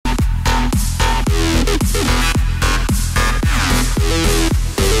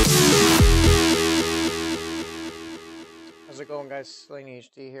going, guys? Slaney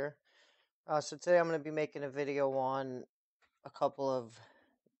HD here. So today I'm going to be making a video on a couple of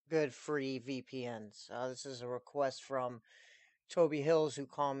good free VPNs. This is a request from Toby Hills, who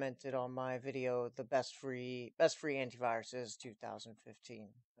commented on my video, the best free antiviruses 2015.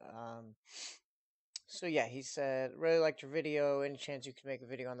 So yeah, he said, really liked your video. Any chance you can make a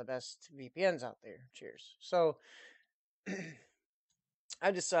video on the best VPNs out there? Cheers. So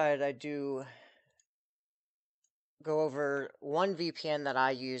I decided I'd go over one VPN that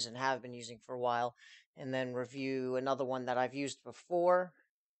I use and have been using for a while, and then review another one that I've used before,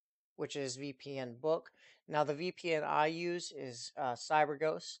 which is VPN Book. Now, the VPN I use is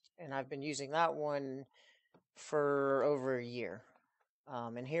CyberGhost, and I've been using that one for over a year.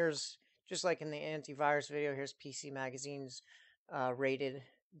 And here's, just like in the antivirus video, here's PC Magazine's rated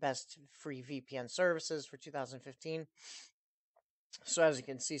best free VPN services for 2015. So as you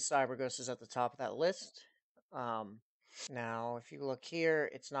can see, CyberGhost is at the top of that list. Now, if you look here,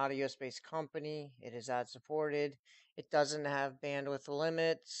 it's not a US-based company. It is ad supported. It doesn't have bandwidth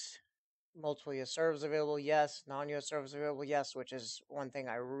limits. Multiple US servers available, yes. Non-US servers available, yes, which is one thing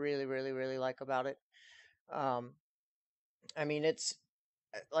I really like about it. I mean, it's,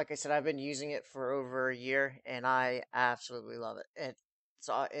 like I said, I've been using it for over a year, and I absolutely love it.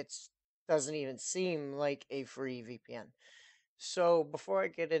 It doesn't even seem like a free VPN. So before I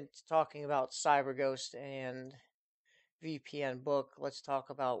get into talking about CyberGhost and VPN Book, let's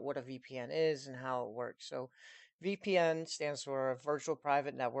talk about what a VPN is and how it works. So VPN stands for Virtual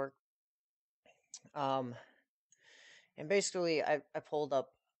Private Network. And basically, I pulled up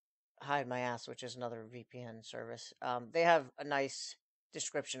Hide My Ass, which is another VPN service. They have a nice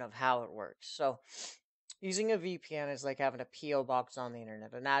description of how it works. So using a VPN is like having a P.O. box on the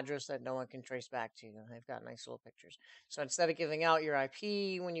internet, an address that no one can trace back to. They've got nice little pictures. So instead of giving out your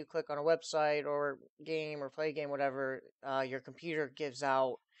IP when you click on a website or game or play a game, whatever, your computer gives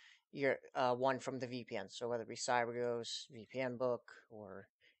out your one from the VPN. So whether it be CyberGhost, VPN Book, or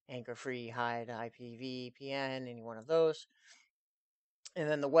Anchor Free, Hide IP VPN, any one of those. And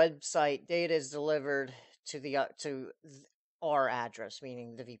then the website data is delivered to our address,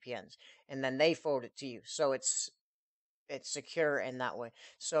 meaning the VPNs, and then they forward it to you. So it's secure in that way.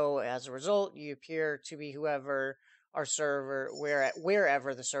 So as a result, you appear to be whoever our server,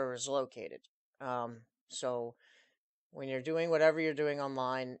 wherever the server is located. So when you're doing whatever you're doing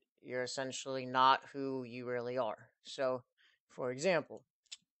online, you're essentially not who you really are. So, for example,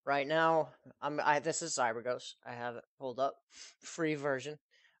 right now, this is CyberGhost. I have it pulled up, free version.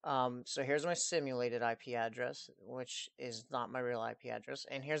 So here's my simulated IP address, which is not my real IP address,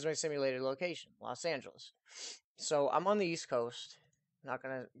 and here's my simulated location, Los Angeles. So I'm on the East Coast. I'm not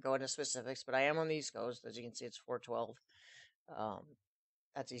gonna go into specifics, but I am on the East Coast. As you can see, it's 4:12.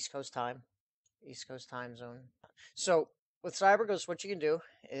 That's East Coast time, East Coast time zone. So with CyberGhost, what you can do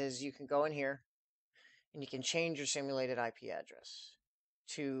is you can go in here and you can change your simulated IP address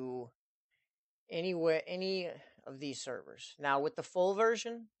to any of these servers. Now, with the full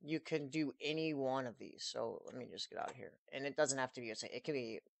version, you can do any one of these. So let me just get out here. And it doesn't have to be USA. It can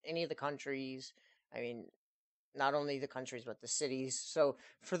be any of the countries. I mean, not only the countries, but the cities. So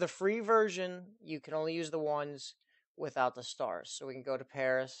for the free version, you can only use the ones without the stars. So we can go to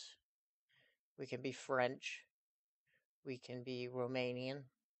Paris. We can be French. We can be Romanian.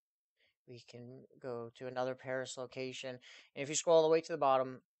 We can go to another Paris location. And if you scroll all the way to the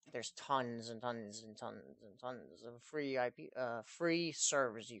bottom, there's tons and tons and tons and tons of free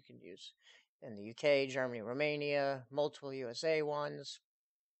servers you can use in the UK, Germany, Romania, multiple USA ones,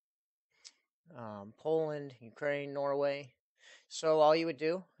 Poland, Ukraine, Norway. So all you would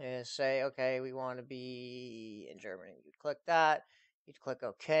do is say, okay, we want to be in Germany. You'd click that. You'd click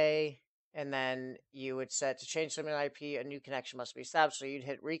OK. And then you would set to change some IP, a new connection must be established. So you'd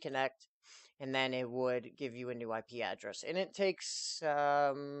hit reconnect, and then it would give you a new IP address. And it takes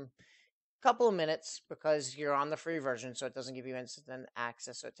a couple of minutes because you're on the free version, so it doesn't give you instant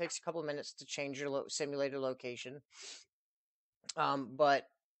access. So it takes a couple of minutes to change your simulated location. But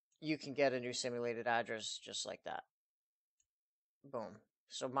you can get a new simulated address just like that. Boom.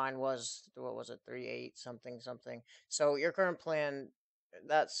 So mine was, what was it, 38 something something. So your current plan,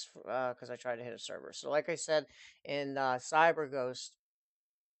 that's because I tried to hit a server. So like I said, in CyberGhost,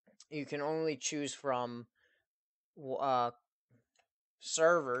 you can only choose from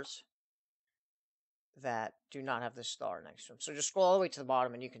servers that do not have the star next to them. So just scroll all the way to the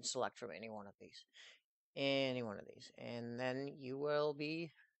bottom and you can select from any one of these. Any one of these. And then you will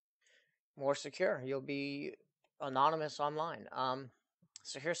be more secure. You'll be anonymous online.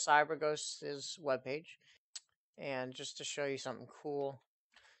 So here's CyberGhost's webpage. And just to show you something cool,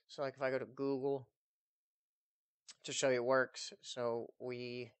 so like if I go to Google, to show you it works. So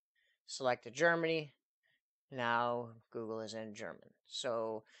we selected Germany. Now Google is in German.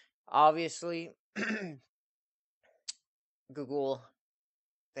 So obviously, Google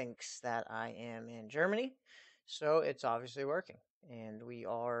thinks that I am in Germany. So it's obviously working. And we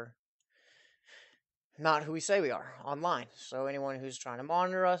are not who we say we are online. So anyone who's trying to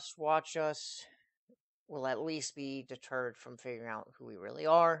monitor us, watch us, will at least be deterred from figuring out who we really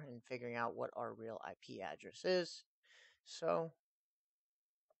are and figuring out what our real IP address is. So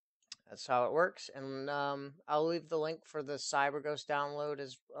that's how it works. And I'll leave the link for the CyberGhost download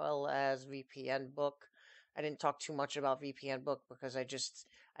as well as VPN book. I didn't talk too much about VPN book because I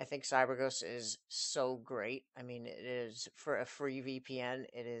think CyberGhost is so great. I mean, it is for a free VPN.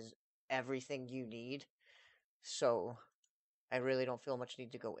 It is everything you need. So I really don't feel much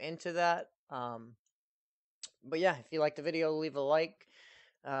need to go into that. But yeah, if you like the video, leave a like.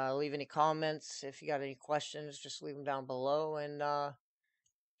 Leave any comments. If you got any questions, just leave them down below. And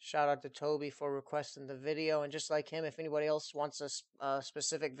shout out to Toby for requesting the video. And just like him, if anybody else wants a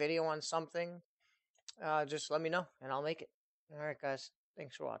specific video on something, just let me know and I'll make it. All right, guys.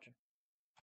 Thanks for watching.